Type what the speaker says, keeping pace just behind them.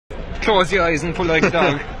close your eyes and pull like a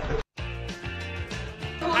dog.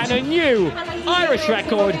 And a new Irish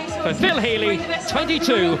record for Phil Healy,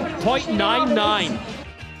 22.99.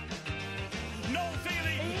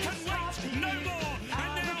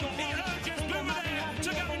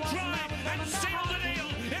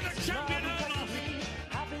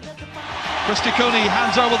 Christy Cooney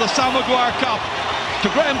hands over the Sam Maguire Cup to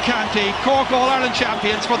Graham Canty, Cork All-Ireland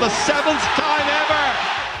champions for the 7th time ever.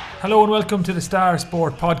 Hello and welcome to the Star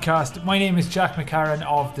Sport Podcast. My name is Jack McCarran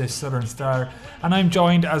of the Southern Star, and I'm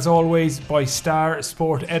joined as always by Star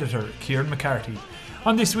Sport editor Kieran McCarthy.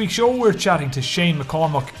 On this week's show we're chatting to Shane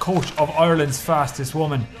McCormack, coach of Ireland's fastest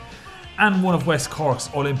woman, and one of West Cork's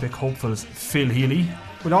Olympic hopefuls, Phil Healy.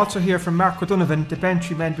 We'll also hear from Mark O'Donovan, the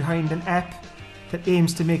Bantry man behind an app that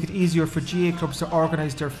aims to make it easier for GA clubs to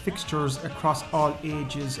organise their fixtures across all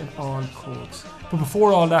ages and all codes. But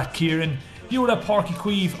before all that, Kieran, you were at Páirc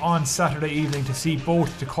Uí Chaoimh on Saturday evening to see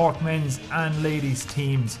both the Cork men's and ladies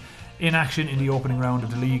teams in action in the opening round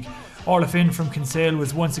of the league. Orla Finn from Kinsale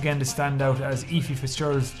was once again the standout as Aoife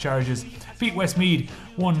Fitzgerald's Charges beat Westmeath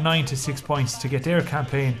 1-9 to 6 points to get their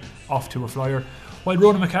campaign off to a flyer, while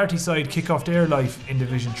Ronan McCarthy's side kick off their life in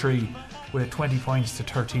Division 3 with a 20 points to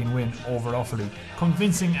 13 win over Offaly.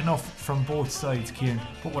 Convincing enough from both sides, Kieran,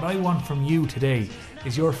 but what I want from you today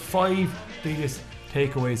is your 5 biggest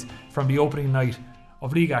takeaways from the opening night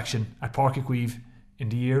of league action at Páirc Uí Chaoimh in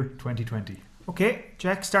the year 2020. Okay,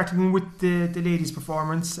 Jack, starting with the ladies'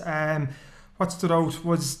 performance. What stood out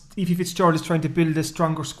was Aoife Fitzgerald is trying to build a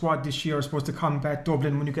stronger squad this year, I suppose, to combat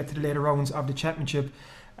Dublin when you get to the later rounds of the championship.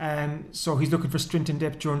 So he's looking for strength and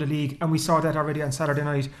depth during the league, and we saw that already on Saturday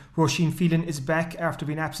night. Roisin Phelan is back after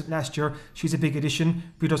being absent last year. She's a big addition.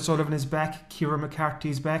 Bríd O'Sullivan is back. Kieran McCarthy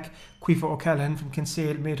is back. Caoimhe O'Callaghan from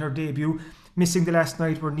Kinsale made her debut. Missing the last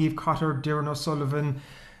night were Niamh Cotter, Darren O'Sullivan,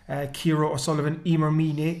 Ciara O'Sullivan, Emer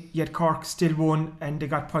Meany. Yet Cork still won and they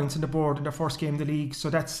got points on the board in their first game of the league, so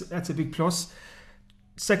that's a big plus.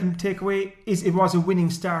 Second takeaway is it was a winning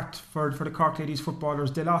start for the Cork ladies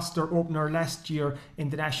footballers. They lost their opener last year in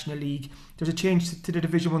the National League. There's a change to the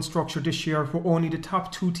Division 1 structure this year where only the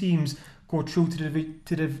top 2 teams go through to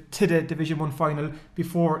the Division 1 final.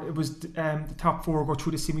 Before it was the top 4 go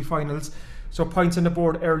through the semi-finals. So points on the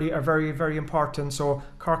board early are very, very important. So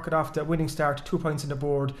Cork got off the winning start, 2 points on the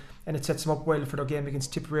board, and it sets them up well for their game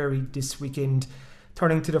against Tipperary this weekend.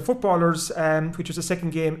 Turning to the footballers, which was the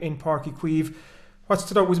second game in Páirc Uí Chaoimh. What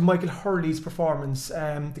stood out was Michael Hurley's performance.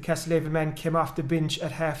 The Castlehaven man came off the bench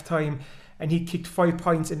at half time and he kicked 5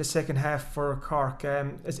 points in the second half for Cork.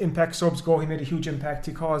 As impact subs go, he made a huge impact.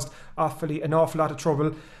 He caused Offaly an awful lot of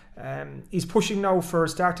trouble. He's pushing now for a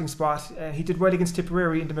starting spot. He did well against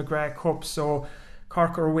Tipperary in the McGrath Cup, so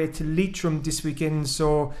Cork are away to Leitrim this weekend,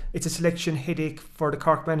 so it's a selection headache for the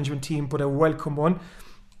Cork management team, but a welcome one.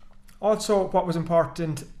 Also, what was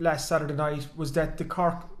important last Saturday night was that the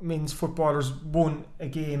Cork men's footballers won a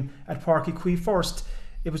game at Páirc Uí Chaoimh first.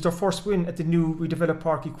 It was their first win at the new redeveloped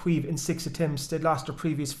Páirc Uí Chaoimh in 6 attempts. They'd lost their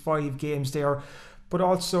previous 5 games there. But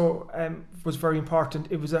also was very important,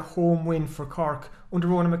 it was a home win for Cork. Under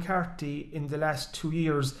Ronan McCarthy in the last 2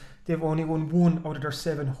 years, they've only won 1 out of their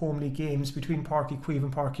 7 home league games between Páirc Uí Chaoimh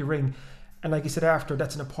and Páirc Uí Ring. And like I said after,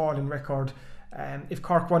 that's an appalling record. If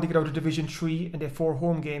Cork want to get out of Division 3 and they have 4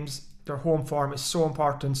 home games, their home form is so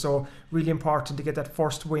important. So really important to get that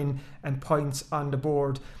first win and points on the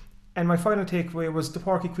board. And my final takeaway was the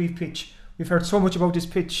Páirc Uí Chaoimh pitch. We've heard so much about this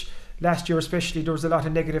pitch last year, especially. There was a lot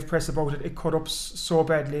of negative press about it. It cut up so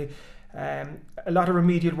badly. A lot of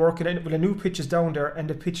remedial work, and a new pitch is down there, and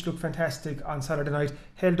the pitch looked fantastic on Saturday night.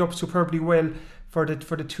 Held up superbly well for the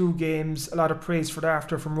 2 games. A lot of praise for that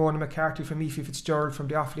after from Ronan McCarthy, from Aoife Fitzgerald, from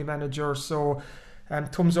the Offaly manager. So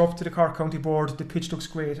thumbs up to the Cork County Board. The pitch looks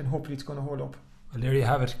great and hopefully it's going to hold up. Well, there you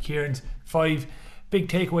have it, Kieran's 5 big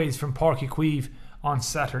takeaways from Páirc Uí Chaoimh on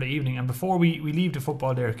Saturday evening. And before we leave the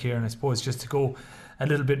football there, Kieran, I suppose just to go a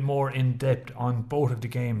little bit more in depth on both of the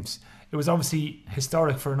games. It was obviously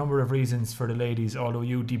historic for a number of reasons for the ladies, although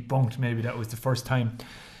you debunked maybe that was the first time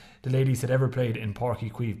the ladies had ever played in Páirc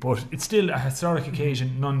Uí Chaoimh, but it's still a historic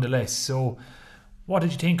occasion nonetheless. So what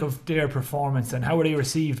did you think of their performance and how were they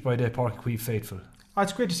received by the Páirc Uí Chaoimh faithful?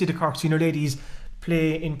 It's great to see the Cork senior ladies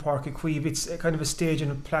play in Páirc Uí Chaoimh. It's a kind of a stage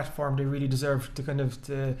and a platform they really deserve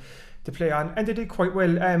to to play on, and they did quite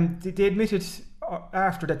well. They admitted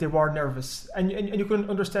after that they were nervous, and you can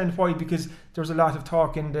understand why, because there was a lot of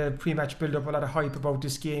talk in the pre-match build-up, a lot of hype about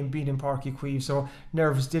this game being in Páirc Uí Chaoimh, so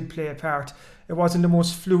nerves did play a part. It wasn't the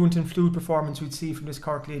most fluid performance we'd see from this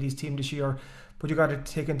Cork ladies team this year, but you got to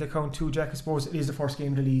take into account too, Jack, I suppose it is the first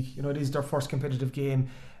game of the league. You know, it is their first competitive game.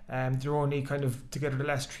 They're only kind of together the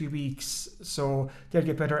last 3 weeks, so they'll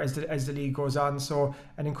get better as the league goes on. So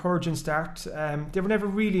an encouraging start. They were never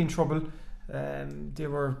really in trouble. They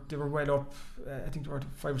were well up. I think they were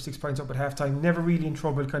 5 or 6 points up at half time. Never really in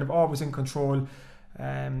trouble. Kind of always in control.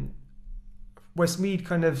 Westmeath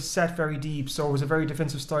kind of sat very deep, so it was a very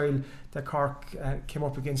defensive style that Cork came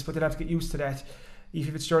up against. But they'll have to get used to that. Aoife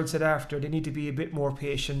Fitzgerald said after they need to be a bit more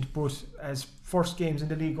patient, but as first games in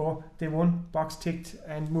the league go, they won, box ticked,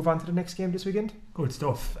 and move on to the next game this weekend. Good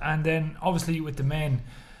stuff. And then obviously with the men,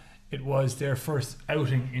 it was their first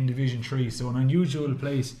outing in Division 3, so an unusual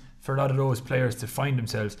place for a lot of those players to find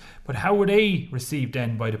themselves. But how were they received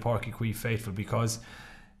then by the Páirc Uí Chaoimh faithful? Because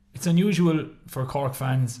it's unusual for Cork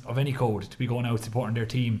fans of any code to be going out supporting their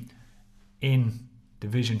team in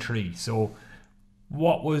Division 3. So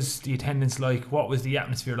what was the attendance like? What was the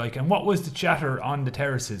atmosphere like? And what was the chatter on the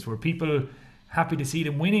terraces? Were people happy to see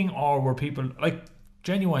them winning, or were people, like,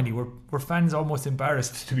 genuinely, were fans almost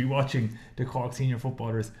embarrassed to be watching the Cork senior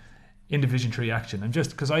footballers in Division 3 action? And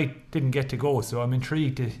just because I didn't get to go, so I'm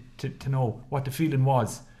intrigued to know what the feeling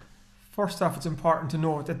was. First off, it's important to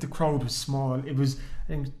note that the crowd was small. It was, I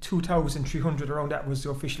think, 2,300 around that was the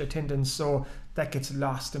official attendance, so that gets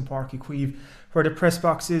lost in Páirc Uí Chaoimh. Where the press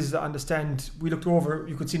box is on the stand, we looked over,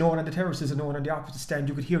 you could see no one on the terraces and no one on the opposite stand.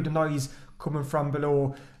 You could hear the noise coming from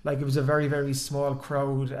below, like it was a very, very small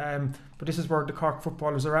crowd. But this is where the Cork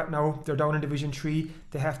footballers are at now. They're down in Division 3.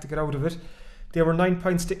 They have to get out of it. They were 9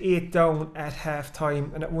 points to 8 down at half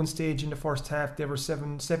time, and at one stage in the first half they were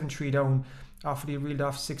 7-3 down after they reeled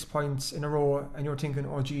off 6 points in a row, and you're thinking,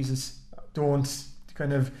 oh Jesus,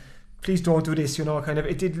 please don't do this, kind of.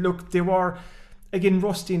 It did look, they were again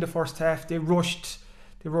rusty in the first half. They rushed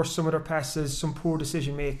some of their passes, some poor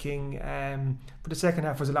decision making, but the second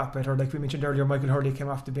half was a lot better. Like we mentioned earlier, Michael Healy came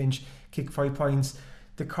off the bench, kicked 5 points.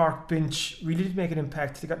 The Cork bench really did make an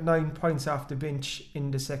impact. They got 9 points off the bench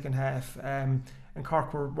in the second half, and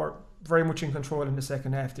Cork were very much in control in the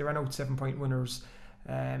second half. They ran out 7-point winners.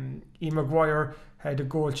 Ian Maguire had a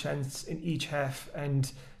goal chance in each half,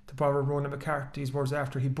 and to borrow Ronan McCarthy's words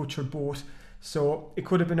after, he butchered both. So it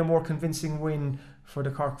could have been a more convincing win for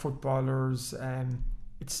the Cork footballers.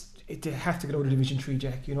 They have to get out of Division 3,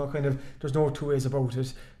 Jack. There's no two ways about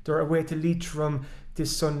it. They're away to Leitrim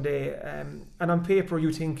this Sunday, and on paper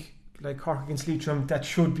you think, like, Cork against Leitrim, that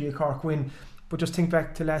should be a Cork win. But just think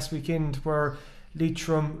back to last weekend where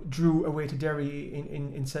Leitrim drew away to Derry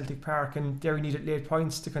in Celtic Park, and Derry needed late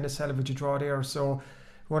points to kind of salvage a draw there. So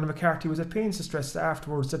Ronan McCarthy was at pains to stress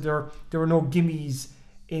afterwards that there were no gimmies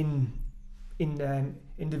in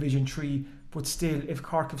Division 3, but still, if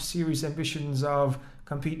Cork have serious ambitions of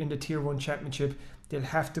competing in the Tier 1 Championship, they'll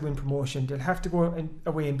have to win promotion. They'll have to go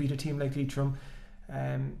away and beat a team like Leitrim.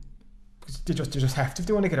 Because they just have to if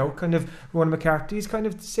they want to get out. Kind of Ronan McCarthy is kind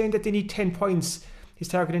of saying that they need 10 points. He's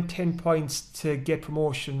targeting 10 points to get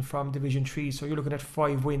promotion from Division 3. So you're looking at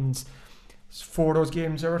 5 wins. 4 of those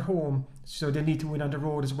games are at home, so they need to win on the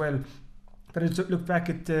road as well. But I just look back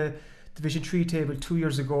at the Division 3 table 2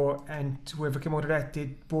 years ago, and whoever came out of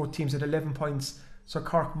that, both teams had 11 points. So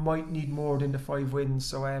Cork might need more than the 5 wins.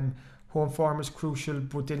 So home form is crucial,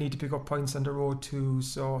 but they need to pick up points on the road too.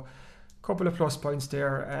 So a couple of plus points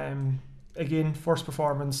there. Again, first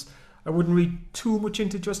performance. I wouldn't read too much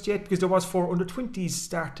into it just yet, because there was 4 under-20s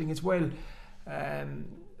starting as well.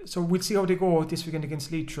 So we'll see how they go this weekend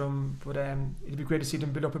against Leitrim. But it'll be great to see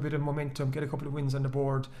them build up a bit of momentum, get a couple of wins on the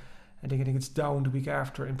board, and then it gets down the week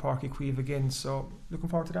after in Páirc Uí Chaoimh again. So looking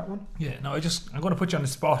forward to that one. Yeah, no, I'm going to put you on the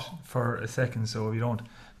spot for a second, so if you don't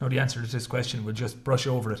know the answer to this question, we'll just brush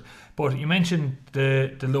over it. But you mentioned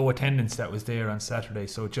the low attendance that was there on Saturday,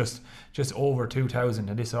 so just over 2,000,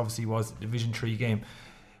 and this obviously was a Division 3 game.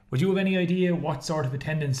 Would you have any idea what sort of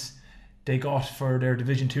attendance they got for their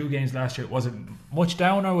Division 2 games last year? Was it much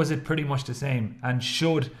down, or was it pretty much the same? And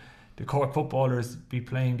should the Cork footballers be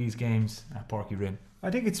playing these games at Páirc Uí Chaoimh? I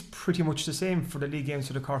think it's pretty much the same for the league games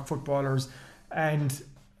for the Cork footballers. And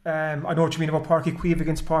I know what you mean about Páirc Uí Chaoimh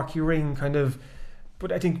against Páirc Uí Chaoimh, kind of.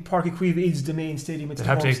 But I think Páirc Uí Chaoimh is the main stadium. It's the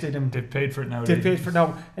home stadium. They've paid for it now. They've paid for it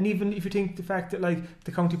now. And even if you think the fact that, like,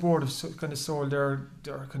 the county board have kind of sold their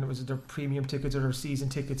premium tickets or their season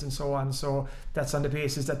tickets and so on, so that's on the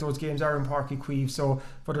basis that those games are in Páirc Uí Chaoimh. So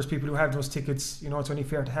for those people who have those tickets, it's only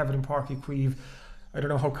fair to have it in Páirc Uí Chaoimh. I don't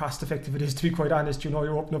know how cost effective it is, to be quite honest.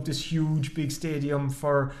 You're opening up this huge big stadium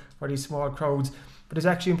for these small crowds, but it's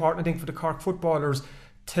actually important, I think, for the Cork footballers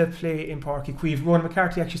to play in Páirc Uí Chaoimh. Ronan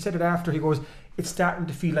McCarthy actually said it after. He goes, it's starting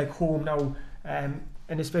to feel like home now, and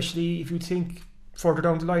especially if you think further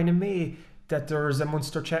down the line in May that there's a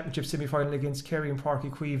Munster Championship semi-final against Kerry in Páirc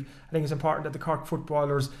Uí Chaoimh. I think it's important that the Cork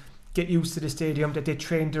footballers get used to the stadium, that they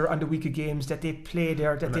train there on the week of games, that they play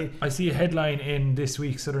there, I see a headline in this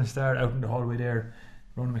week's Southern Star out in the hallway there,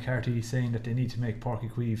 Ronan McCarthy saying that they need to make Páirc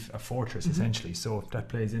Uí Chaoimh a fortress, essentially. So that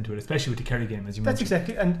plays into it, especially with the Kerry game, as you mentioned. That's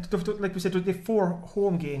exactly, and like we said, they have 4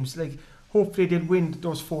 home games. Like, hopefully they'll win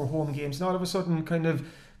those 4 home games, and all of a sudden kind of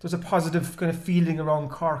there's a positive kind of feeling around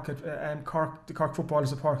Cork and the Cork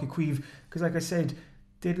footballers at Páirc Uí Chaoimh, because like I said,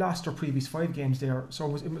 they'd lost their previous 5 games there,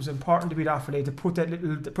 so it was important to beat Offaly, to put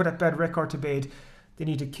that bad record to bed. They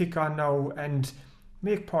need to kick on now and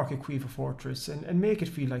make Páirc Uí Chaoimh a fortress and make it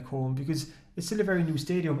feel like home, because it's still a very new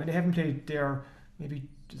stadium, and they haven't played there, maybe,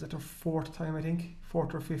 is that their 4th time, I think?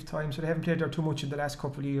 4th or 5th time, so they haven't played there too much in the last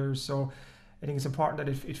couple of years, so I think it's important that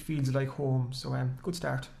it feels like home. So good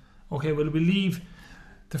start. Okay, well, we'll leave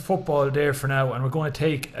the football there for now, and we're going to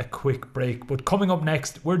take a quick break. But coming up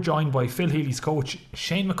next, we're joined by Phil Healy's coach,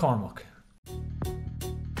 Shane McCormack.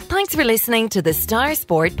 Thanks for listening to the Star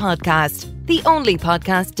Sport Podcast, the only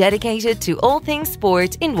podcast dedicated to all things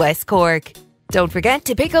sport in West Cork. Don't forget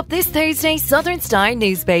to pick up this Thursday's Southern Star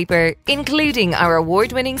newspaper, including our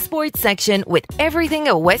award-winning sports section with everything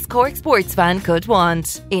a West Cork sports fan could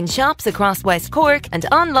want. In shops across West Cork and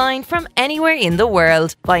online from anywhere in the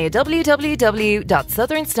world via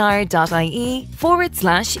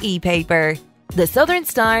www.thesouthernstar.ie/e-paper. The Southern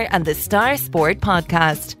Star and the Star Sport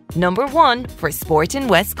Podcast, #1 for sport in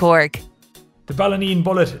West Cork. The Ballineen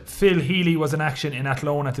Bullet, Phil Healy, was in action in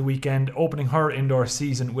Athlone at the weekend, opening her indoor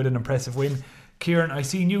season with an impressive win. Kieran, I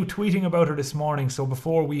seen you tweeting about her this morning, so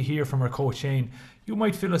before we hear from her coach Shane, you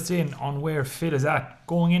might fill us in on where Phil is at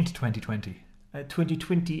going into 2020.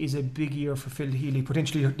 2020 is a big year for Phil Healy,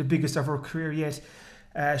 potentially the biggest of her career yet.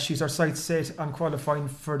 She's her sights set on qualifying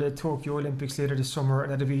for the Tokyo Olympics later this summer,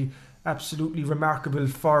 and that'll be absolutely remarkable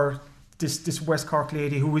for this West Cork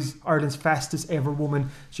lady, who is Ireland's fastest ever woman.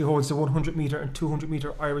 She holds the 100 metre and 200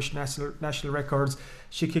 metre Irish national records.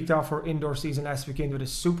 She kicked off her indoor season last weekend with a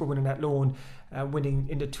super win in Athlone, winning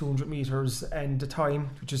in the 200 metres, and the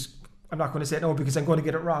time, which is, I'm not going to say it now because I'm going to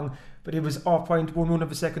get it wrong, but it was 0.11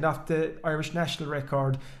 of a second off the Irish national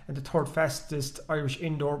record and the 3rd fastest Irish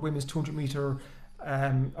indoor women's 200 metre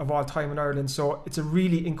of all time in Ireland. So it's a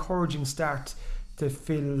really encouraging start to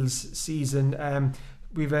Phil's season.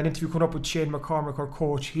 We've an interview coming up with Shane McCormack, our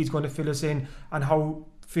coach. He's going to fill us in on how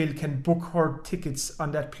Phil can book her tickets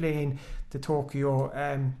on that plane to Tokyo.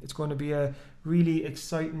 It's going to be a really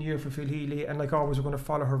exciting year for Phil Healy, and like always, we're going to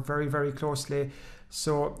follow her very, very closely.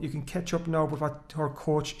 So you can catch up now with what her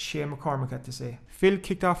coach Shane McCormack had to say. Phil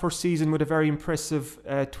kicked off her season with a very impressive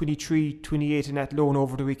 23-28 in Athlone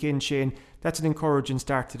over the weekend, Shane. That's an encouraging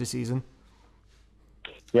start to the season.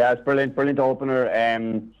 Yeah, it's brilliant opener.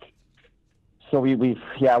 So we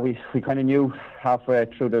kind of knew halfway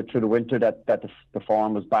through the winter that the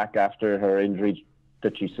form was back after her injury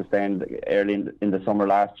that she sustained early in the summer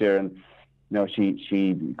last year, and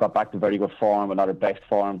she got back to very good form, but not her best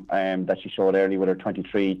form that she showed early with her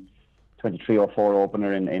 23-04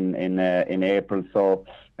 opener in April. So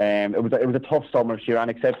it was a tough summer. She ran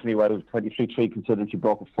exceptionally well. It was 23-3 considering she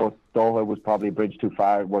broke a foot. Doha was probably a bridge too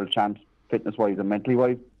far, world champ, fitness wise and mentally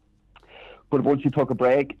wise. But once she took a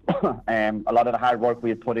break, a lot of the hard work we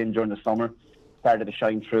had put in during the summer started to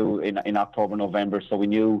shine through in October, November. So we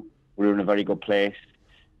knew we were in a very good place,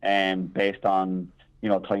 based on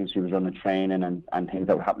times she was running training and things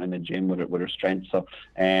that were happening in the gym with her strength. So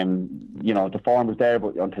the form was there,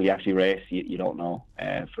 but until you actually race, you don't know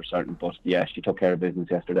for certain. But yeah, she took care of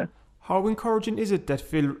business yesterday. How encouraging is it that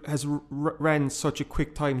Phil has ran such a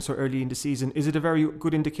quick time so early in the season? Is it a very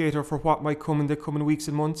good indicator for what might come in the coming weeks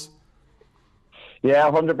and months?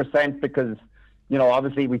 Yeah, 100%, because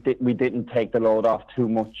obviously we didn't take the load off too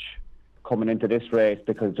much coming into this race,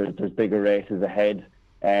 because there's bigger races ahead.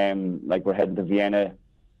 Like we're heading to Vienna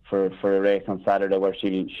for a race on Saturday where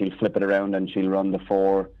she'll flip it around and she'll run the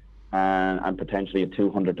 4 and potentially a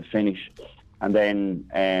 200 to finish, and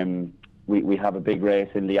then we have a big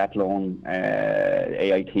race in the Athlone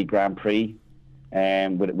AIT Grand Prix,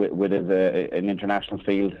 with an international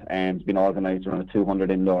field, and it's been organised around a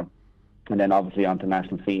 200 indoor. And then obviously onto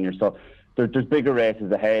national senior. So there's bigger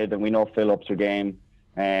races ahead, and we know Phil ups her game.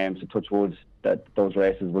 So touch wood that those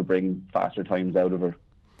races will bring faster times out of her.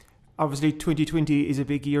 Obviously 2020 is a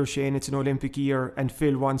big year, Shane. It's an Olympic year, and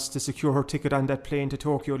Phil wants to secure her ticket on that plane to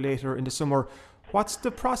Tokyo later in the summer. What's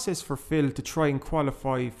the process for Phil to try and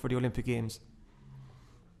qualify for the Olympic Games?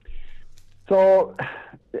 So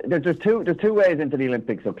there's two ways into the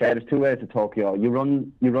Olympics. Okay, there's 2 ways to Tokyo. You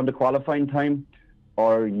run the qualifying time,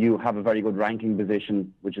 or you have a very good ranking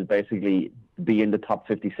position, which is basically be in the top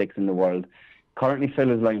 56 in the world. Currently, Phil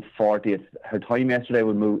is lying 40th. Her time yesterday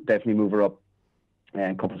will definitely move her up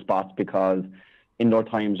a couple of spots because indoor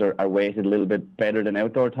times are weighted a little bit better than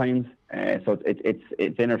outdoor times. So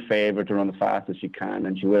it's in her favour to run as fast as she can,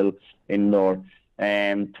 and she will indoor.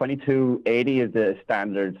 22.80 is the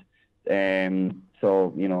standard.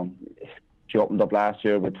 So, you know, she opened up last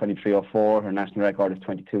year with 23.04. Her national record is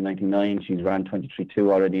 22.99. She's ran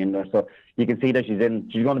 23.2 already indoor. So you can see that she's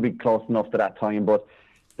going to be close enough to that time. But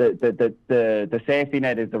the safety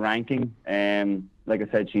net is the ranking. Like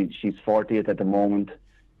I said, she's 40th at the moment.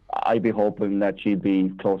 I'd be hoping that she'd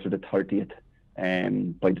be closer to 30th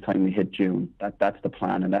by the time we hit June. That's the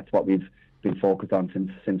plan, and that's what we've been focused on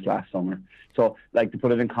since last summer. So, like, to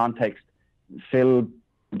put it in context, Phil,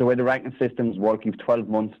 the way the ranking systems work, you've 12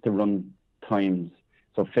 months to run times.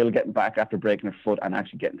 So Phil getting back after breaking her foot and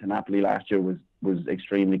actually getting to Napoli last year was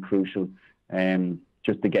extremely crucial,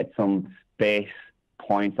 just to get some base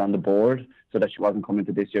points on the board so that she wasn't coming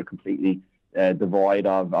to this year completely devoid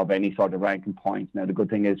of any sort of ranking points. Now, the good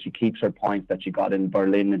thing is she keeps her points that she got in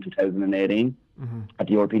Berlin in 2018 at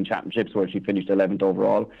the European Championships, where she finished 11th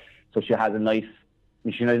overall. So she has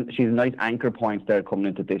she's a nice anchor points there coming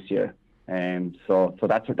into this year. So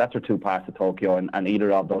that's her 2 paths to Tokyo, and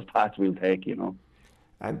either of those paths we'll take, you know.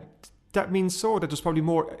 And that means so that there's probably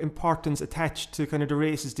more importance attached to kind of the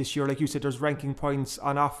races this year. Like you said, there's ranking points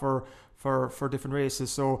on offer for different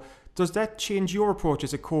races. So does that change your approach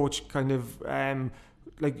as a coach? Kind of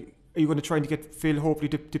like, are you going to try to get Phil hopefully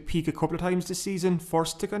to peak a couple of times this season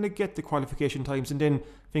first to kind of get the qualification times, and then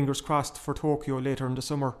fingers crossed for Tokyo later in the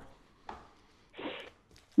summer?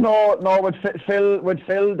 No. With Phil,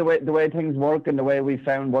 the way things work and the way we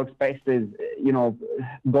found works best is, you know,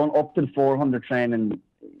 going up to the 400 training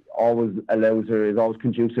always is always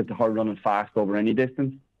conducive to her running fast over any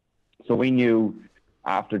distance. So we knew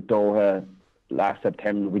after Doha last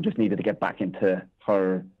September we just needed to get back into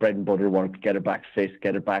her bread and butter work, get her back fit,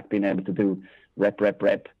 get her back being able to do rep,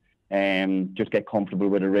 just get comfortable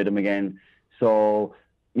with her rhythm again. So,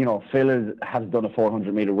 you know, Phil has done a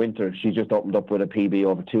 400 metre winter. She just opened up with a PB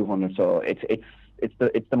over 200. So it's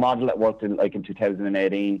the model that worked in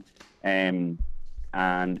 2018, and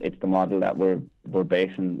it's the model that we're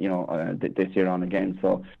basing, you know, this year on again.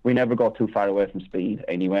 So we never go too far away from speed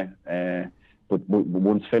anyway. But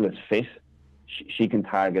once Phil is fit, she can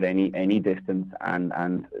target any distance,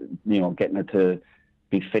 and you know, getting her to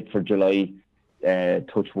be fit for July,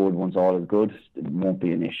 touch wood, once all is good, it won't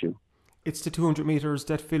be an issue. It's the 200 metres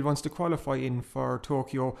that Phil wants to qualify in for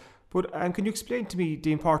Tokyo. But can you explain to me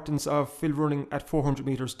the importance of Phil running at 400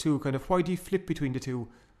 metres too? Kind of, why do you flip between the two?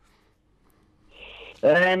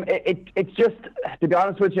 It's just, to be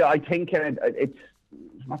honest with you, I think it's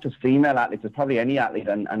not just female athletes, it's probably any athlete,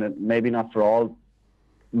 and maybe not for all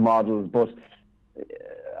models, but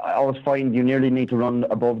I always find you nearly need to run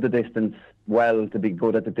above the distance well to be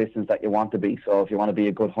good at the distance that you want to be. So if you want to be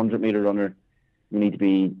a good 100 metre runner, you need to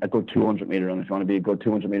be a good 200 metre runner. If you want to be a good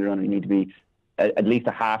 200 metre runner, you need to be at least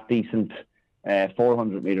a half decent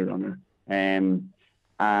 400 metre runner. And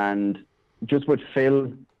just with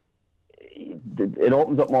Phil, it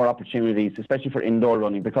opens up more opportunities, especially for indoor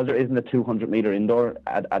running, because there isn't a 200 metre indoor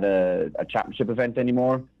at a championship event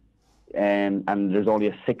anymore. And there's only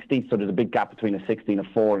a 60, so there's a big gap between a 60 and a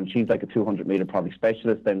 4, and she's like a 200 metre probably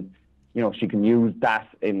specialist. Then, you know, she can use that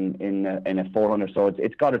in a 400. So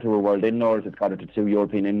it's got her to a world indoors, it's got her to 2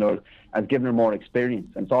 European indoors, and it's given her more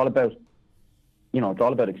experience. And it's all about, you know, it's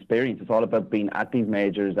all about experience. It's all about being at these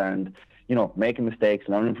majors and, you know, making mistakes,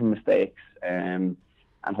 learning from mistakes, and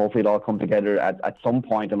hopefully it'll all come together at some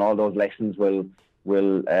point, and all those lessons will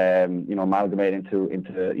you know, amalgamate into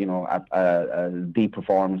you know, a deep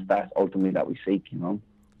performance that ultimately that we seek, you know.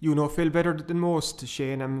 You know Phil better than most,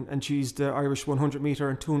 Shane, and she's the Irish 100 metre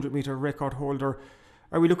and 200 metre record holder.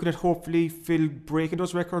 Are we looking at hopefully Phil breaking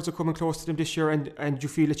those records or coming close to them this year, and you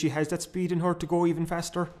feel that she has that speed in her to go even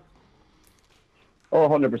faster? Oh,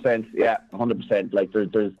 100%, yeah, 100%. Like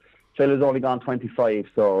there's Phil has only gone 25,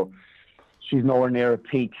 so she's nowhere near her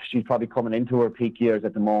peak. She's probably coming into her peak years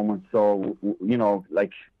at the moment. So, you know,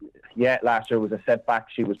 like, yeah, last year was a setback.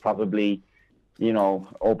 She was probably, you know,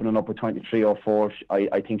 opening up with 23.04.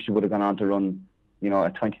 I think she would have gone on to run, you know, a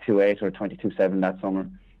 22.8 or a 22.7 that summer.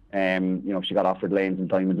 You know, she got offered lanes in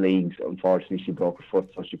Diamond Leagues. Unfortunately, she broke her foot,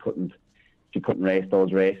 so she couldn't race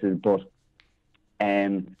those races. But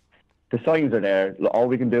the signs are there. All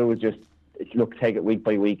we can do is just take it week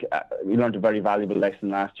by week. We learned a very valuable lesson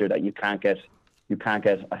last year that you can't get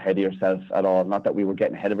ahead of yourself at all. Not that we were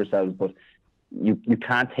getting ahead of ourselves, but you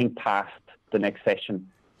can't think past the next session.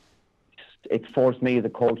 It forced me as a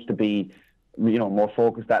coach to be more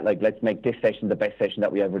focused at, like, let's make this session the best session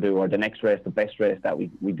that we ever do, or the next race the best race that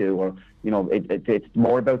we do, or it's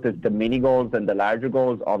more about the mini goals than the larger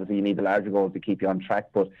goals. Obviously you need the larger goals to keep you on track,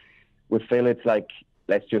 but with Phil it's like,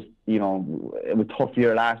 let's just, it was a tough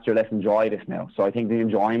year last year, let's enjoy this now. So I think the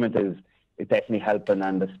enjoyment is definitely helping,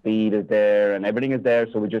 and the speed is there and everything is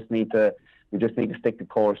there, so we just need to stick the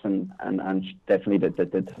course, and definitely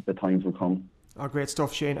the times will come. Oh, great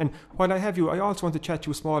stuff, Shane. And while I have you, I also want to chat to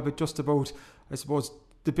you a small bit just about, I suppose,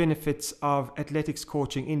 the benefits of athletics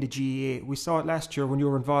coaching in the GAA. We saw it last year when you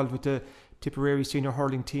were involved with the Tipperary senior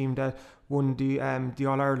hurling team that won the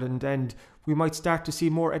All-Ireland, and we might start to see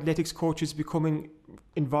more athletics coaches becoming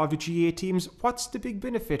involved with GAA teams. What's the big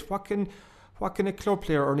benefit? What can a club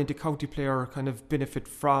player or an inter-county player kind of benefit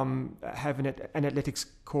from having an athletics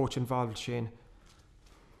coach involved, Shane?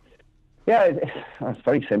 Yeah, it's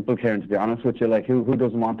very simple, Kieran, to be honest with you. Like, who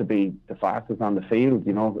doesn't want to be the fastest on the field,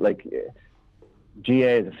 Like,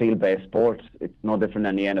 GAA is a field-based sport. It's no different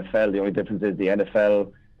than the NFL. The only difference is the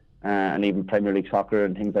NFL and even Premier League soccer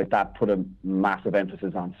and things like that put a massive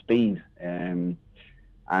emphasis on speed. And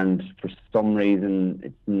for some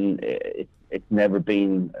reason, it's never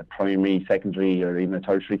been a primary, secondary, or even a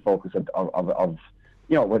tertiary focus of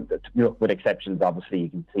with exceptions. Obviously, you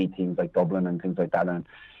can see teams like Dublin and things like that, and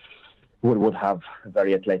would have a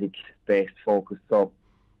very athletic-based focus. So,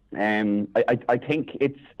 I think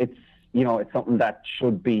it's something that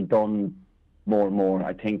should be done more and more.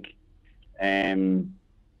 I think, at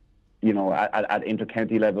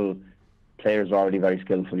inter-county level, players are already very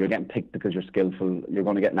skillful. You're getting picked because you're skillful. You're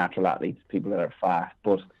going to get natural athletes, people that are fast.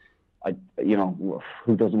 But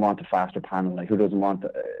who doesn't want a faster panel? Like, who doesn't want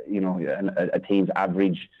a team's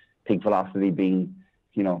average peak velocity being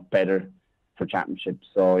better for championships?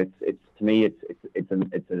 So it's to me it's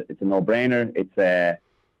a no-brainer. It's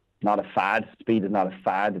not a fad. Speed is not a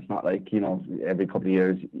fad. It's not like every couple of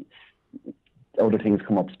years other things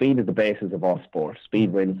come up. Speed is the basis of all sports.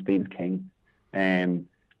 Speed wins. Speed is king. And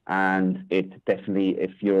it's definitely,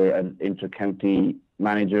 if you're an inter-county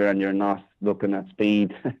manager and you're not looking at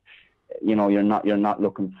speed, you're not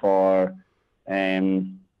looking for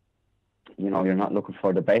you're not looking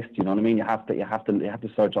for the best. You know what I mean? You have to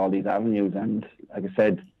search all these avenues. And like I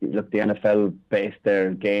said, look, the NFL based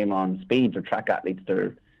their game on speed. They're track athletes.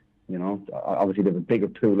 They're obviously they have a bigger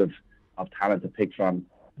pool of talent to pick from.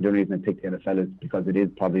 The only reason I picked the NFL is because it is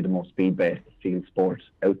probably the most speed-based field sport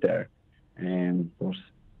out there. But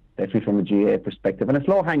definitely from a GAA perspective, and it's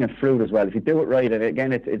low-hanging fruit as well. If you do it right, and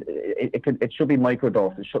again, it should be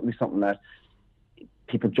microdosed. It shouldn't be something that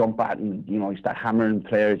people jump at and you start hammering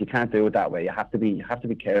players. You can't do it that way. You have to be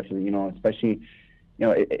careful. Especially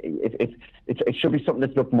it should be something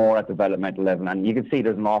that's looked more at developmental level. And you can see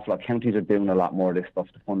there's an awful lot. Counties are doing a lot more of this stuff.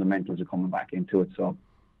 The fundamentals are coming back into it. So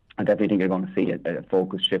I definitely think you're going to see a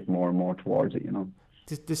focus shift more and more towards it.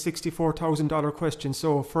 The $64,000 question.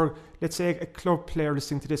 So for, let's say, a club player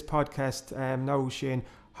listening to this podcast now, Shane,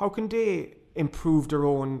 how can they improve their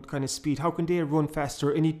own kind of speed? How can they run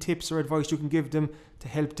faster? Any tips or advice you can give them to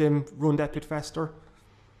help them run that bit faster?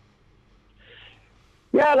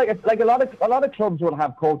 Yeah, like a lot of clubs will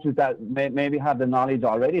have coaches that maybe have the knowledge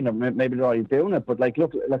already, and maybe they're already doing it. But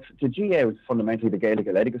look, the GAA was fundamentally the Gaelic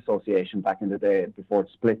Athletic Association back in the day before it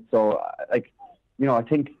split. So I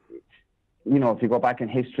think if you go back in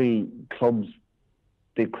history, clubs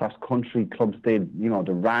did cross country, clubs did they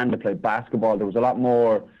ran, they played basketball. There was a lot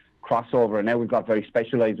more crossover, and now we've got very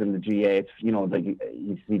specialised in the GAA. It's,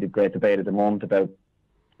 you see the great debate at the moment about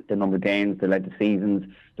the number of games, the length of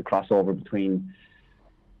seasons, the crossover between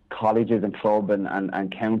colleges and club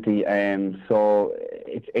and county. So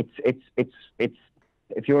it's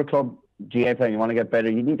if you're a club GAA player and you want to get better,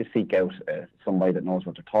 you need to seek out somebody that knows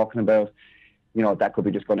what they're talking about. That could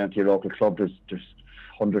be just going out to your local club. There's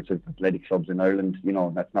hundreds of athletic clubs in Ireland.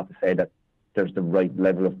 That's not to say that there's the right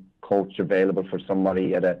level of coach available for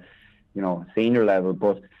somebody at a senior level,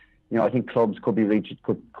 but I think clubs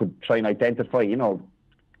could try and identify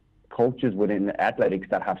coaches within athletics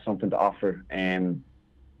that have something to offer. And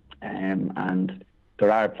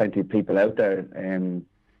there are plenty of people out there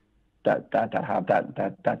that have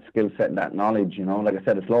that skill set and that knowledge. Like I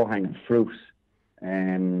said, it's low hanging fruit,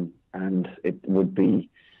 and it would be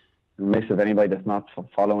remiss of anybody that's not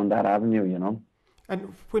following that avenue.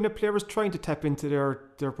 And when a player is trying to tap into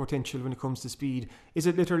their potential when it comes to speed, is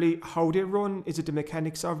it literally how they run? Is it the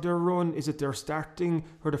mechanics of their run? Is it their starting,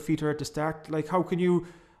 where their feet are at the start? How could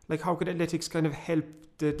athletics kind of help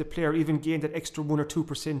the player even gain that extra 1 or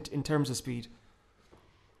 2% in terms of speed?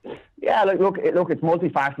 Yeah, look, it's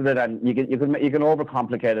multifaceted, and you can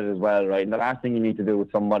overcomplicate it as well, right? And the last thing you need to do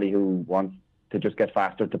with somebody who wants to just get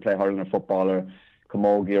faster to play hurling or football or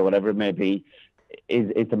camogie or whatever it may be,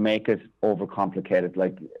 is to make it overcomplicated.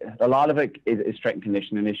 Like, a lot of it is strength and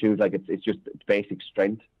conditioning issues. Like, it's just basic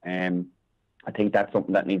strength. I think that's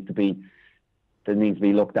something that needs to be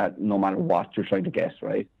looked at no matter what you're trying to guess,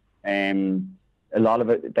 right? A lot of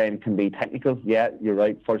it then can be technical. Yeah, you're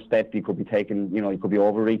right. First step, you could be taking, you could be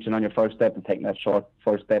overreaching on your first step and taking that short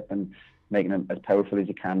first step and making it as powerful as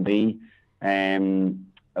you can be.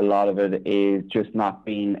 A lot of it is just not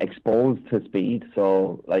being exposed to speed.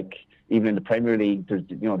 So, like, even in the Premier League, there's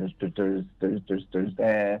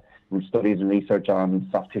studies and research on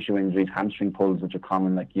soft tissue injuries, hamstring pulls, which are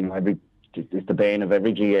common. Like, it's the bane of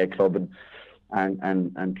every GA club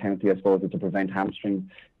and county, I suppose, to prevent hamstring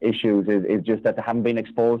issues is just that they haven't been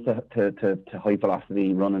exposed to high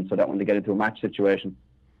velocity running, so that when they get into a match situation,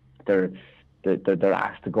 they're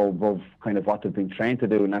asked to go above kind of what they've been trained to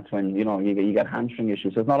do, and that's when you get hamstring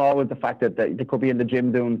issues. So it's not always the fact that they could be in the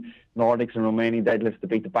gym doing Nordics and Romanian deadlifts to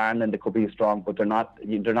beat the band, and they could be strong, but they're not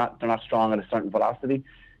strong at a certain velocity.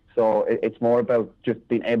 So it's more about just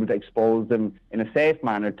being able to expose them in a safe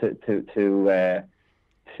manner to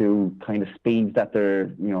kind of speeds that they're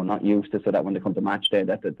not used to, so that when they come to match day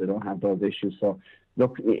that they don't have those issues. So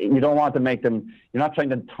look, you don't want to make them. You're not trying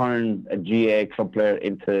to turn a GA club player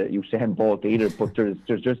into Usain Bolt either. But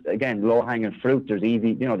there's just, again, low hanging fruit. There's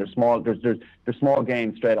easy. There's small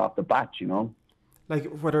gains straight off the bat. Like,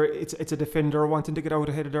 whether it's a defender wanting to get out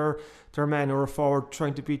ahead of their man, or a forward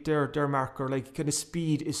trying to beat their marker. Like, kind of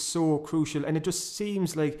speed is so crucial, and it just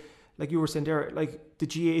seems like you were saying there, like, the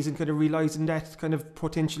GA isn't kind of realising that kind of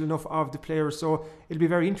potential enough of the players. So it'll be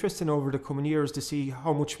very interesting over the coming years to see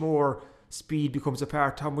how much more speed becomes a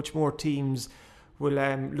part, how much more teams will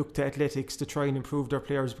look to athletics to try and improve their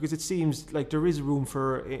players, because it seems like there is room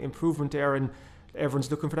for improvement there, and everyone's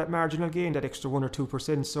looking for that marginal gain, that extra 1 or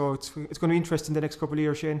 2%. So it's going to be interesting the next couple of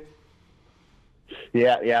years, Shane.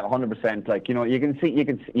 Yeah, 100%. Like, you can see,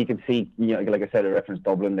 like I said, I referenced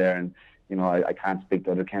Dublin there, and I can't speak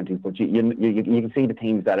to other counties, but you can see the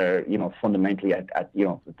teams that are fundamentally at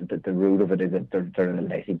the root of it is that they're an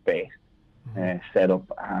athletic base set up,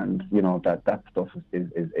 and that stuff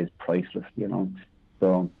is priceless.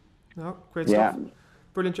 So great stuff.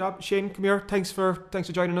 Brilliant job, Shane. Come here. Thanks for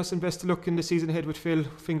joining us, and best of luck in the season ahead with Phil.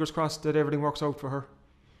 Fingers crossed that everything works out for her.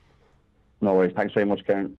 No worries. Thanks very much,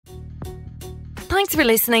 Kieran. Thanks for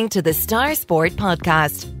listening to the Star Sport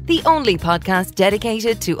Podcast, the only podcast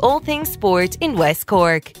dedicated to all things sport in West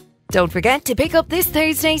Cork. Don't forget to pick up this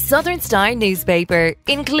Thursday's Southern Star newspaper,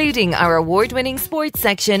 including our award-winning sports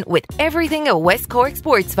section with everything a West Cork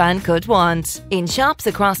sports fan could want. In shops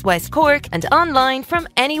across West Cork and online from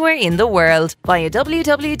anywhere in the world via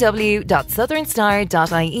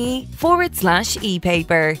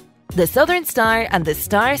www.thesouthernstar.ie/e-paper. The Southern Star and the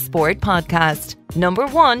Star Sport Podcast,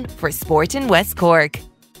 #1 for sport in West Cork.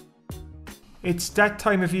 It's that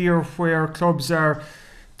time of year where clubs are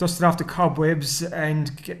dusting off the cobwebs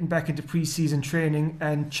and getting back into pre-season training,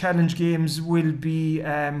 and challenge games will be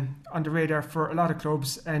on the radar for a lot of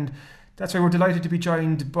clubs, and that's why we're delighted to be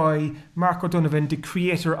joined by Mark O'Donovan, the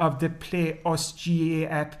creator of the Play Us GAA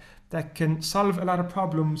app that can solve a lot of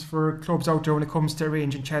problems for clubs out there when it comes to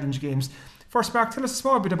arranging challenge games. First, Mark, tell us a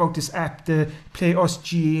small bit about this app, the Play Us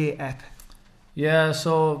GAA app. Yeah,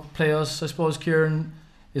 so Play Us, I suppose, Kieran,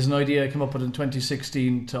 is an idea I came up with in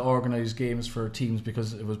 2016 to organise games for teams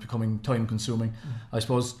because it was becoming time consuming. I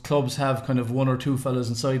suppose clubs have kind of 1 or 2 fellas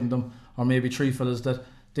inside them, or maybe 3 fellas that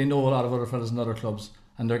they know a lot of other fellas in other clubs,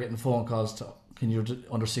 and they're getting phone calls to, can your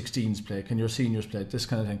under 16s play, can your seniors play, this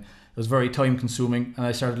kind of thing. It was very time consuming, and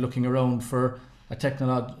I started looking around for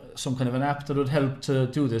some kind of an app that would help to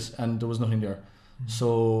do this, and there was nothing there.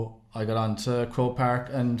 So I got on to Croke Park,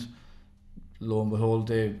 and lo and behold,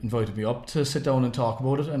 they invited me up to sit down and talk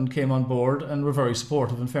about it, and came on board, and were very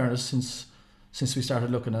supportive, in fairness, since we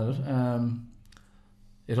started looking at it.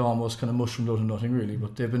 It almost kind of mushroomed out of nothing, really,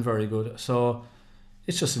 but they've been very good. So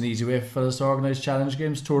it's just an easy way for fellas to organise challenge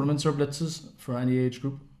games, tournaments or blitzes for any age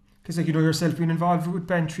group. Because, like, yourself being involved with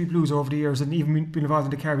Bantry Blues over the years, and even being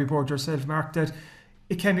involved in the Carby board yourself, Mark, that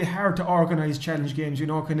it can be hard to organise challenge games,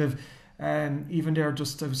 kind of. Even there, I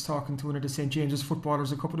was talking to one of the St. James's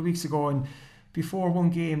footballers a couple of weeks ago, and before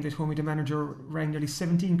one game, they told me the manager rang nearly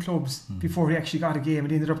 17 clubs before he actually got a game,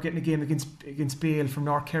 and he ended up getting a game against Bale from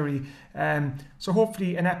North Kerry. So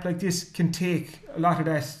hopefully an app like this can take a lot of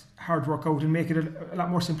that hard work out and make it a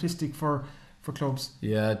lot more simplistic for clubs.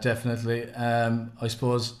 Yeah, definitely. I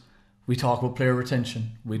suppose we talk about player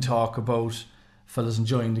retention, we talk about fellas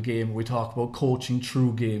enjoying the game, we talk about coaching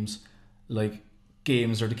through games. Like,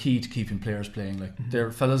 games are the key to keeping players playing. Like,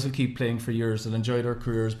 their fellas will keep playing for years, they'll enjoy their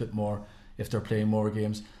careers a bit more if they're playing more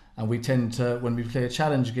games. And we tend to, when we play a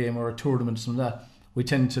challenge game or a tournament or something like that, we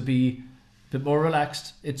tend to be a bit more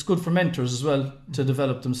relaxed. It's good for mentors as well to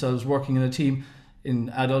develop themselves working in a team, in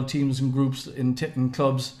adult teams and groups, in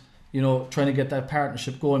clubs, trying to get that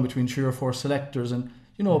partnership going between 3 or 4 selectors and,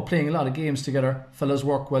 playing a lot of games together. Fellas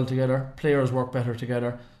work well together, players work better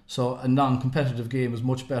together. So a non-competitive game is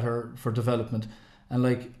much better for development. And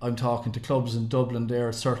like I'm talking to clubs in Dublin, there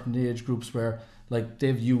are certain age groups where like they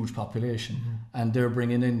have huge population and they're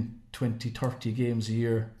bringing in 20-30 games a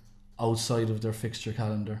year outside of their fixture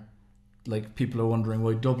calendar. Like people are wondering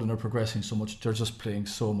why Dublin are progressing so much. They're just playing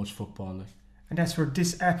so much football. Like. And that's where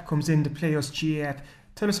this app comes in, the Play Us GA app.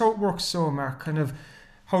 Tell us how it works, so Mark. Kind of,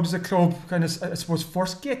 how does a club kind of, I suppose,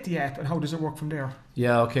 first get the app, and how does it work from there?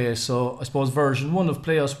 Yeah, okay. So I suppose version 1 of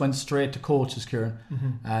Play Us went straight to coaches, Kieran,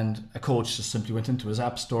 and a coach just simply went into his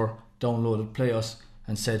app store, downloaded Play Us,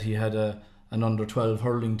 and said he had an under 12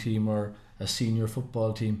 hurling team or a senior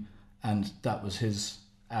football team, and that was his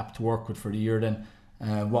app to work with for the year. Then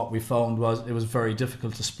what we found was it was very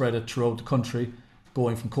difficult to spread it throughout the country,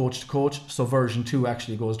 going from coach to coach. So version 2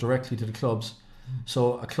 actually goes directly to the clubs.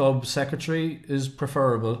 So a club secretary is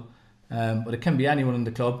preferable, but it can be anyone in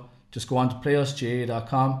the club. Just go on to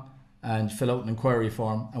playusga.com and fill out an inquiry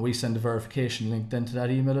form, and we send a verification link then to that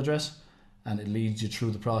email address, and it leads you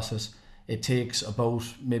through the process. It takes about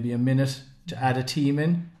maybe a minute to add a team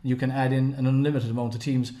in. You can add in an unlimited amount of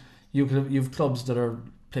teams. You've clubs that are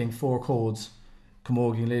playing 4 codes,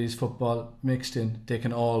 Camogie ladies football mixed in. They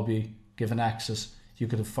can all be given access. You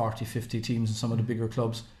could have 40-50 teams in some of the bigger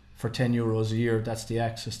clubs for €10 a year. That's the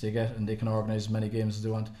access they get, and they can organise as many games as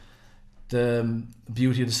they want. The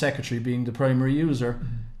beauty of the secretary being the primary user,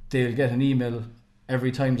 they'll get an email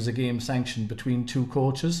every time there's a game sanctioned between 2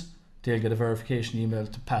 coaches. They'll get a verification email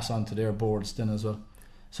to pass on to their boards then as well.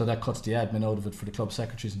 So that cuts the admin out of it for the club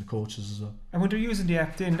secretaries and the coaches as well. And when they're using the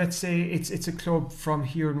app then, let's say it's a club from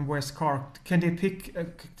here in West Cork, can they pick,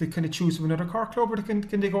 they kind of choose from another Cork club, or can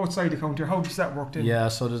they go outside the county? How does that work then? Yeah,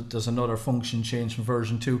 so there's another function change from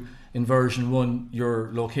version 2. In version 1,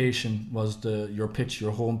 your location was your pitch,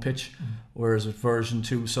 your home pitch, whereas with version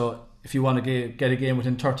 2, so if you want to get a game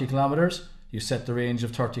within 30 kilometres, you set the range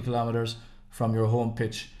of 30 kilometres from your home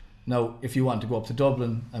pitch. Now, if you want to go up to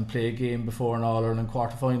Dublin and play a game before an All-Ireland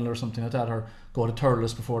quarter-final or something like that, or go to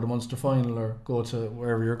Thurles before the Munster final, or go to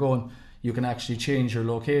wherever you're going, you can actually change your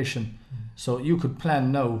location. So you could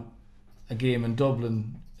plan now a game in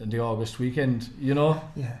Dublin in the August weekend,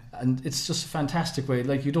 Yeah. And it's just a fantastic way.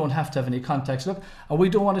 Like, you don't have to have any contacts. Look, and we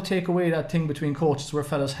don't want to take away that thing between coaches where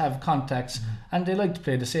fellas have contacts and they like to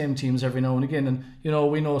play the same teams every now and again.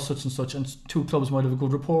 And, we know such and such, and 2 clubs might have a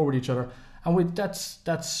good rapport with each other. And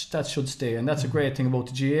that should stay, and that's a great thing about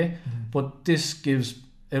the GA. But this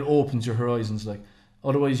opens your horizons. Like,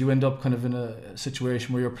 otherwise you end up kind of in a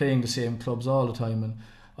situation where you're playing the same clubs all the time. And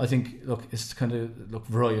I think, it's kind of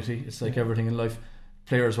variety. It's like everything in life.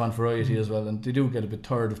 Players want variety as well, and they do get a bit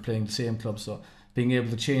tired of playing the same club. So being able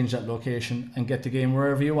to change that location and get the game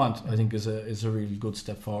wherever you want, I think is a really good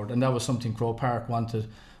step forward. And that was something Croke Park wanted.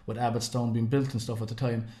 With Abbottstown being built and stuff at the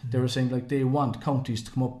time, they were saying like they want counties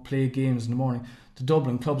to come up, play games in the morning. The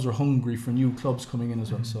Dublin clubs are hungry for new clubs coming in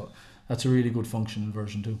as well, so that's a really good function in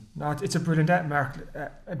version 2. No, it's a brilliant app,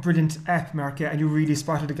 Mark. Yeah, and you really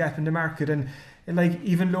spotted the gap in the market, and like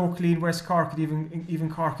even locally in West Cork, and even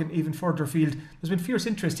Cork and even further afield, there's been fierce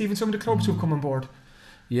interest. Even some of the clubs who've come on board.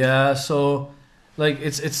 Yeah, so like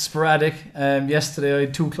it's sporadic. Yesterday I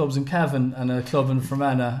had 2 clubs in Cavan and a club in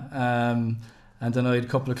Fermanagh. And then I had a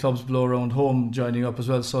couple of clubs below around home joining up as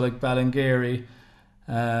well. So like Ballingeary,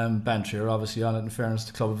 Bantry are obviously on it. In fairness,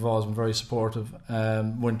 the club have always been very supportive.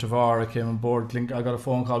 Wintervara came on board. I got a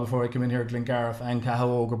phone call before I came in here. Glengarriff and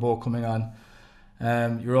Cahaogue are both coming on.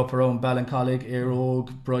 You're up around Ballincollig,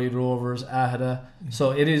 Éire Bride Rovers, Ahada. So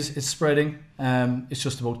it's spreading. It's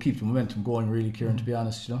just about keep the momentum going, really, Kieran, to be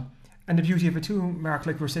honest, And the beauty of it too, Mark,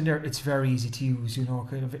 like we're saying there, it's very easy to use.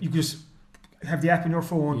 Kind of you just have the app in your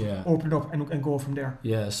phone, open it up and go from there.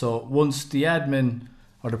 Yeah, so once the admin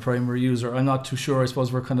or the primary user, I'm not too sure, I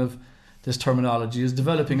suppose we're kind of, this terminology is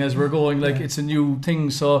developing as we're going, it's a new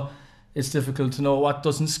thing, so it's difficult to know what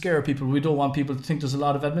doesn't scare people. We don't want people to think there's a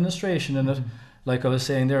lot of administration in it. Like I was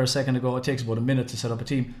saying there a second ago, it takes about a minute to set up a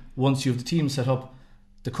team. Once you have the team set up,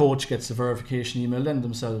 the coach gets the verification email then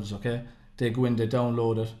themselves, okay? They go in, they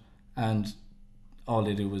download it, and all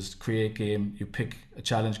they do is create game. You pick a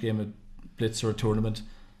challenge game, a blitz or a tournament,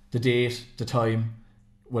 the date, the time,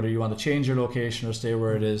 whether you want to change your location or stay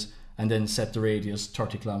where it is, and then set the radius,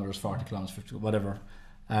 30 kilometres, 40 kilometres, 50, whatever.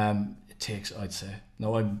 takes, I'd say.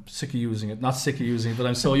 No, I'm sick of using it. Not sick of using it, but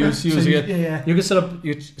I'm so used to using it. Yeah. You can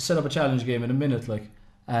set up a challenge game in a minute, like,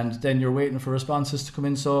 and then you're waiting for responses to come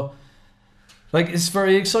in. So, like, it's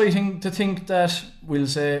very exciting to think that we'll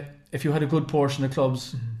say if you had a good portion of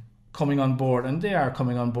clubs coming on board, and they are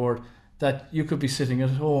coming on board, that you could be sitting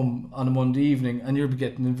at home on a Monday evening and you'll be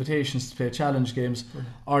getting invitations to play challenge games,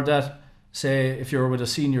 or that, say, if you're with a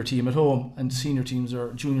senior team at home and senior teams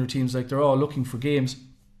or junior teams, like, they're all looking for games,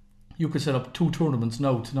 you could set up 2 tournaments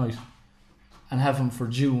now tonight and have them for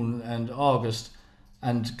June and August,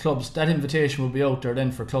 and clubs, that invitation will be out there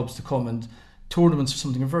then for clubs to come. And tournaments are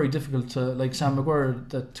something very difficult to, like Sam Maguire,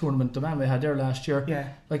 the tournament the man had there last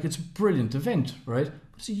year, like, it's a brilliant event, right?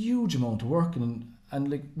 But it's a huge amount of work, and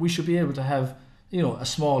like, we should be able to have, you know, a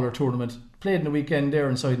smaller tournament played in the weekend there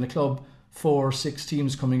inside in the club, 4 or 6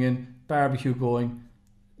 teams coming in, barbecue going,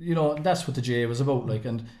 you know. That's what the GA was about, like.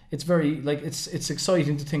 And it's very, like, it's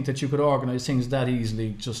exciting to think that you could organise things that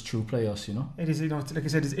easily just through Playoffs, you know. It is, you know, like I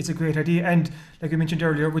said, it's a great idea. And like I mentioned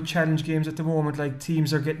earlier, with challenge games at the moment, like,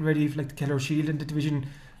 teams are getting ready for, like, the Keller Shield and the division.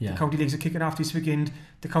 The county leagues are kicking off this weekend.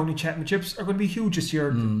 The county championships are going to be huge this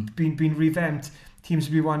year, being revamped. Teams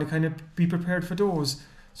will be wanting to kind of be prepared for those.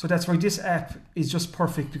 So that's why this app is just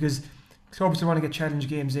perfect, because clubs will want to get challenge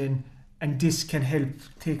games in, and this can help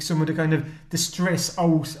take some of the kind of the stress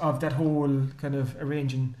out of that whole kind of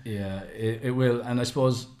arranging. Yeah, it will. And I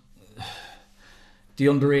suppose the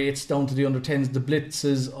under 8s down to the under 10s, the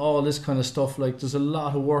blitzes, all this kind of stuff, like, there's a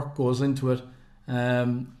lot of work goes into it.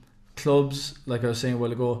 Clubs, like I was saying a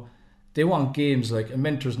while ago, they want games, like, and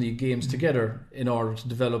mentors need games together in order to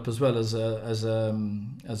develop as well as a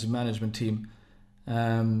management team.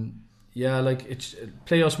 Like,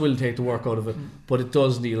 Playoffs will take the work out of it, but it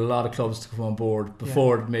does need a lot of clubs to come on board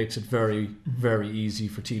before it makes it very, very easy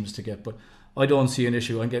for teams to get. But I don't see an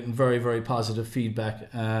issue. I'm getting very, very positive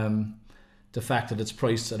feedback. The fact that it's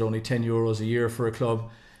priced at only €10 a year for a club.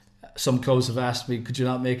 Some clubs have asked me, could you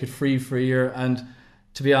not make it free for a year? And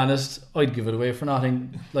to be honest, I'd give it away for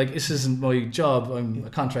nothing. Like, this isn't my job. I'm a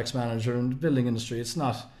contracts manager in the building industry. It's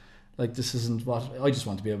not, like, this isn't what I just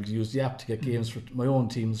want to be able to use the app to get games for my own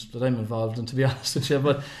teams that I'm involved in, to be honest with you.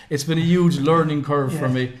 But it's been a huge learning curve for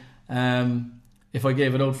me. If I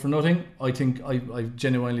gave it out for nothing, I think I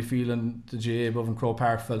genuinely feel, and the GA above in Croke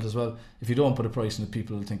Park felt as well, if you don't put a price on it,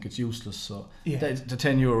 people will think it's useless. So the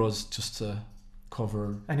 €10 just to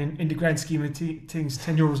cover. And in the grand scheme of things,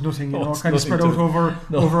 €10 nothing, you know, it's kind of spread out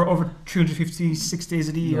over 356 days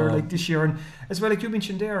of the year, like this year. And as well, like you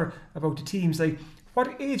mentioned there about the teams, like,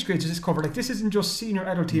 what age grades does this cover? Like, this isn't just senior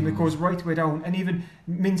adult team, it goes right the way down, and even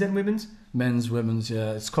men's and women's? Men's, women's,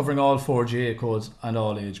 yeah. It's covering all 4 GA codes and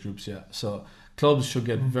all age groups, yeah. So clubs should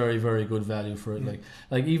get very, very good value for it.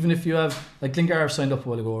 Like even if you have, like, Glengarve signed up a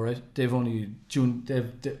while ago, right? They've only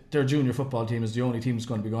their junior football team is the only team that's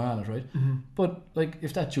going to be going on it, right? But, like,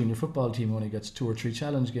 if that junior football team only gets 2 or 3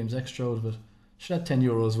 challenge games extra out of it, should that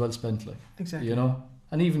 €10 well spent, like, exactly, you know?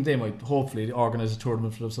 And even they might hopefully organise a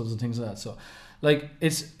tournament for themselves and things like that. So, like,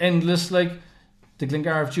 it's endless. Like, the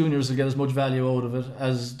Glengarve juniors will get as much value out of it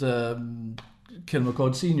as the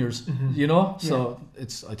Kilmacud seniors, you know. So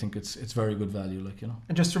I think it's very good value, like, you know.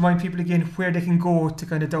 And just to remind people again where they can go to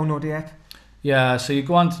kind of download the app. Yeah, so you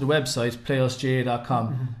go onto the website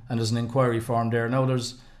playusga.com, and there's an inquiry form there. Now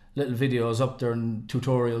there's little videos up there and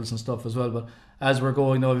tutorials and stuff as well. But as we're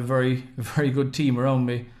going, now, I have a very good team around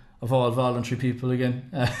me of all voluntary people again.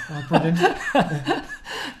 Brilliant.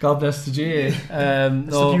 God bless the GA.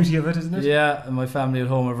 That's the beauty of it, isn't it? Yeah, and my family at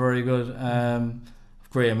home are very good.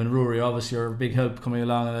 Graham and Rory obviously are a big help coming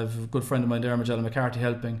along, and I have a good friend of mine there, Magella McCarthy,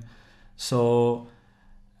 helping. So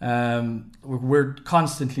we're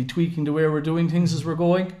constantly tweaking the way we're doing things as we're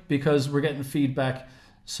going, because we're getting feedback.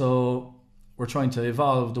 So we're trying to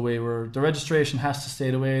evolve the way the registration has to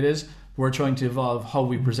stay the way it is. We're trying to evolve how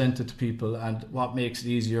we present it to people and what makes it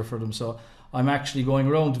easier for them. So I'm actually going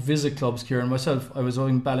around to visit clubs, Kieran, myself. I was over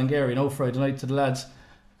in Ballingarry Friday night to the lads,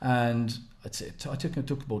 and I'd say it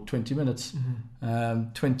took about 20 minutes.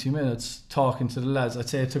 20 minutes talking to the lads. I'd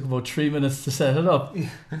say it took about 3 minutes to set it up.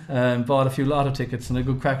 Bought a few lotto tickets and a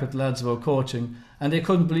good crack with the lads about coaching, and they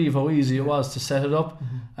couldn't believe how easy it was to set it up.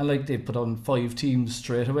 And, like, they put on 5 teams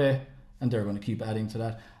straight away, and they're going to keep adding to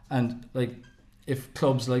that. And, like, if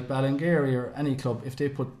clubs like Ballingarry or any club, if they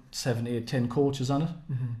put 7, 8, 10 coaches on it,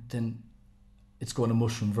 then it's going to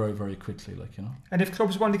mushroom very, very quickly, like, you know. And if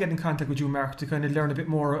clubs want to get in contact with you, Mark, to kind of learn a bit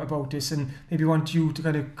more about this, and maybe want you to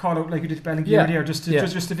kind of call out like you did Ballingarry there, just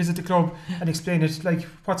to visit the club and explain it, like,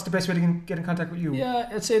 what's the best way to get in contact with you? Yeah,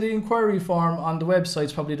 I'd say the inquiry form on the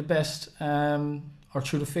website's probably the best. or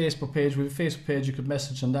through the Facebook page. We have a Facebook page, you could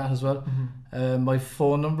message on that as well. My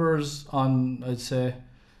phone number is on, I'd say,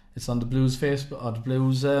 it's on the Blues Facebook, or the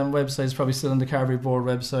Blues website. It's probably still on the Carvery Board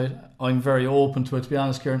website. I'm very open to it, to be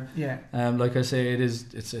honest, Kieran. Yeah. Like I say,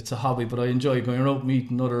 it's a hobby, but I enjoy going around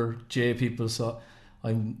meeting other GA people. So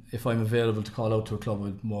if I'm available to call out to a club,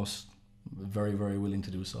 I'm very, very willing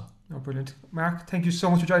to do so. Oh, brilliant. Mark, thank you so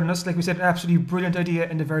much for joining us. Like we said, an absolutely brilliant idea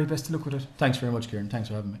and the very best to look with it. Thanks very much, Kieran. Thanks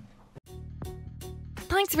for having me.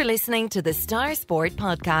 Thanks for listening to the Star Sport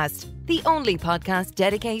Podcast, the only podcast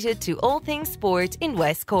dedicated to all things sport in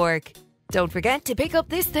West Cork. Don't forget to pick up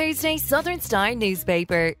this Thursday's Southern Star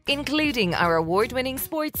newspaper, including our award-winning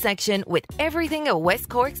sports section with everything a West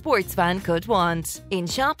Cork sports fan could want. In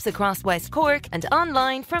shops across West Cork and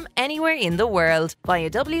online from anywhere in the world via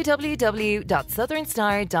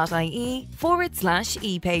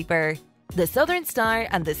www.thesouthernstar.ie/e-paper. The Southern Star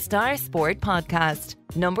and the Star Sport Podcast,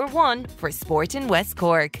 number 1 for sport in West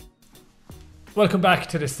Cork. Welcome back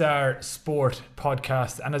to the Star Sport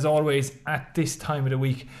Podcast, and as always at this time of the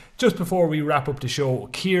week, just before we wrap up the show,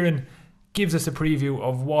 Kieran gives us a preview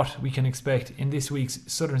of what we can expect in this week's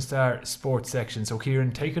Southern Star Sports section. So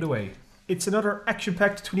Kieran, take it away. It's another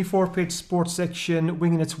action-packed 24-page sports section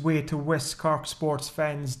winging its way to West Cork sports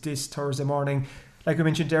fans this Thursday morning. Like we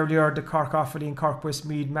mentioned earlier, the Cork Offaly and Cork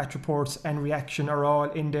Westmeath match reports and reaction are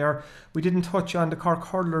all in there. We didn't touch on the Cork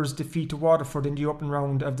Hurlers' defeat to Waterford in the opening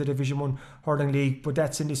round of the Division 1 Hurling League, but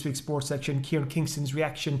that's in this week's sports section. Kieran Kingston's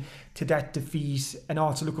reaction to that defeat, and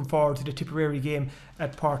also looking forward to the Tipperary game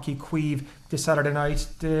at Páirc Uí Chaoimh this Saturday night.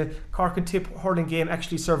 The Cork and Tip hurling game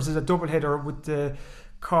actually serves as a doubleheader with the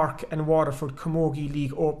Cork and Waterford Camogie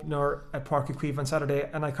League opener at Páirc Uí Chaoimh on Saturday,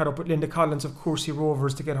 and I caught up with Linda Collins of Coursey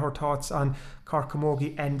Rovers to get her thoughts on Cork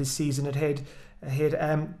Camogie and the season ahead.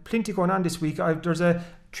 Plenty going on this week. There's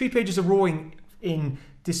 3 pages of rowing in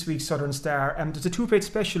this week's Southern Star. There's a 2-page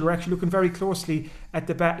special. We're actually looking very closely at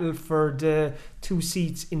the battle for the 2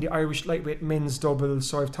 seats in the Irish lightweight men's double.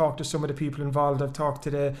 So I've talked to some of the people involved. I've talked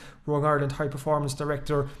to the Rowing Ireland High Performance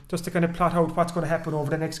Director just to kind of plot out what's going to happen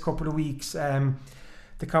over the next couple of weeks.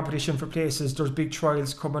 The competition for places, there's big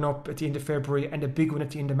trials coming up at the end of February and a big one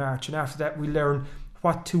at the end of March, and after that we learn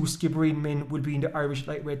what 2 Skibbereen men will be in the Irish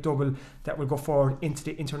lightweight double that will go forward into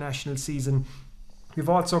the international season. We've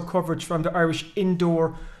also coverage from the Irish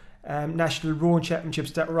Indoor National Rowing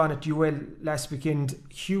Championships that were on at UL last weekend.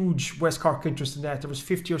 Huge West Cork interest in that. There was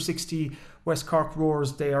 50 or 60 West Cork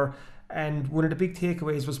rowers there, and one of the big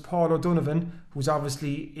takeaways was Paul O'Donovan, who's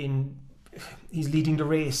obviously he's leading the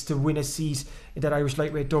race to win a seat in that Irish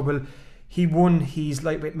lightweight double. He won his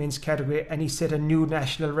lightweight men's category and he set a new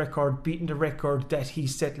national record, beating the record that he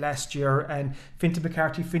set last year. And Fintan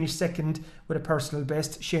McCarthy finished second with a personal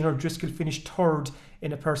best. Shane O'Driscoll finished third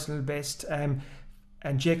in a personal best. And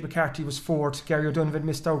Jake McCarthy was fourth. Gary O'Donovan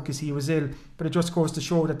missed out because he was ill. But it just goes to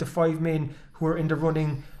show that the 5 men who are in the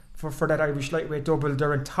running for that Irish lightweight double,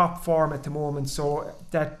 they're in top form at the moment, so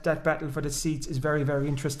that battle for the seats is very, very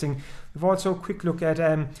interesting. We've also a quick look at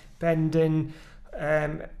Bandon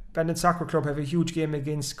Soccer Club have a huge game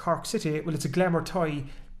against Cork City. Well, it's a glamour tie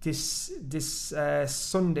this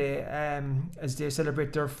Sunday as they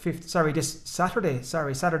celebrate their Saturday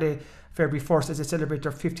February 1st as they celebrate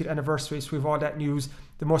their 50th anniversary. So we have all that news.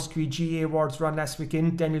 The Musgrave GA Awards run last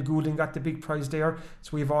weekend. Daniel Goulding got the big prize there. So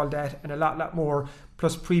we have all that and a lot more,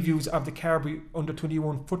 plus previews of the Carbery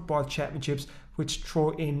Under-21 Football Championships, which throw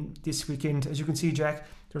in this weekend. As you can see, Jack,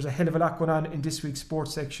 there's a hell of a lot going on in this week's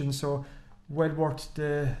sports section, so well worth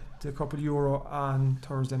the couple of euro on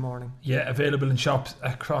Thursday morning. Yeah, available in shops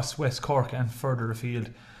across West Cork and further afield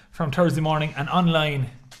from Thursday morning, and online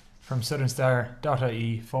from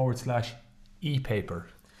southernstar.ie/e-paper.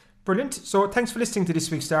 Brilliant. So thanks for listening to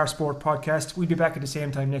this week's Star Sport Podcast. We'll be back at the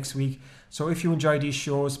same time next week. So if you enjoy these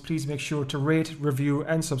shows, please make sure to rate, review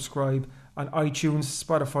and subscribe on iTunes,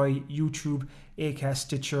 Spotify, YouTube, Acast,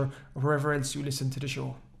 Stitcher, or wherever else you listen to the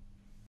show.